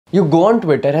You go on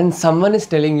Twitter and someone is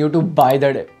telling you to buy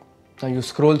the dip. Now you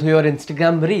scroll through your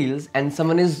Instagram reels and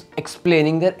someone is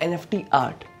explaining their NFT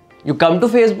art. You come to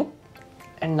Facebook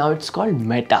and now it's called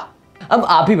Meta. अब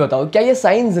आप ही बताओ, क्या ये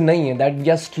signs नहीं है that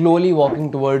we are slowly walking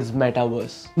towards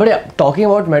metaverse? But yeah, talking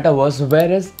about metaverse,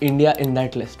 where is India in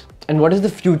that list? And what is the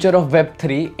future of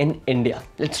Web3 in India?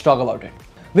 Let's talk about it.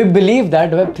 We believe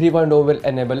that Web 3.0 will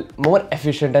enable more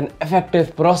efficient and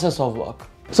effective process of work.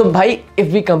 So bhai,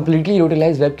 if we completely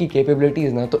utilize web की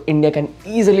capabilities ना, तो India can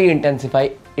easily intensify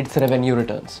its revenue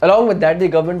returns. Along with that, the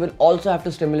government will also have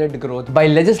to stimulate growth by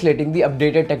legislating the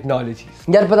updated technologies.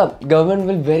 यार पता, government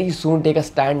will very soon take a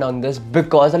stand on this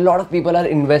because a lot of people are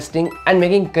investing and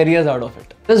making careers out of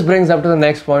it. This brings up to the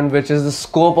next point, which is the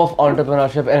scope of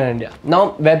entrepreneurship in India.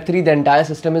 Now, Web3, the entire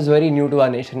system is very new to our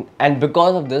nation, and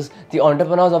because of this, the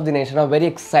entrepreneurs of the nation are very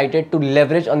excited to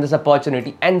leverage on this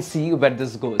opportunity and see where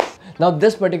this goes. Now,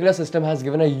 this particular system has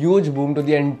given a huge boom to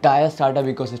the entire startup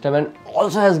ecosystem and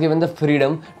also has given the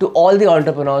freedom to all the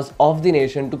entrepreneurs of the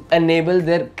nation to enable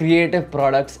their creative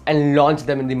products and launch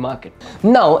them in the market.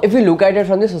 Now, if you look at it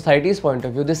from the society's point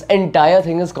of view, this entire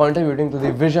thing is contributing to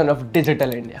the vision of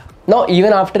digital India. Now,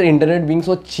 even after internet being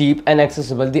so cheap and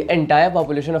accessible, the entire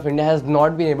population of India has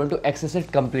not been able to access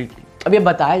it completely. अब ये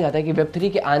बताया जाता है कि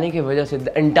Web3 के आने की वजह से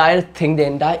the entire thing, the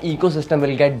entire ecosystem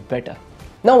will get better.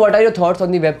 Now, what are your thoughts on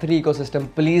the Web3 ecosystem?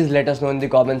 Please let us know in the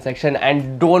comment section,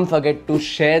 and don't forget to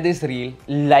share this reel,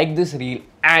 like this reel,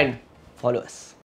 and follow us.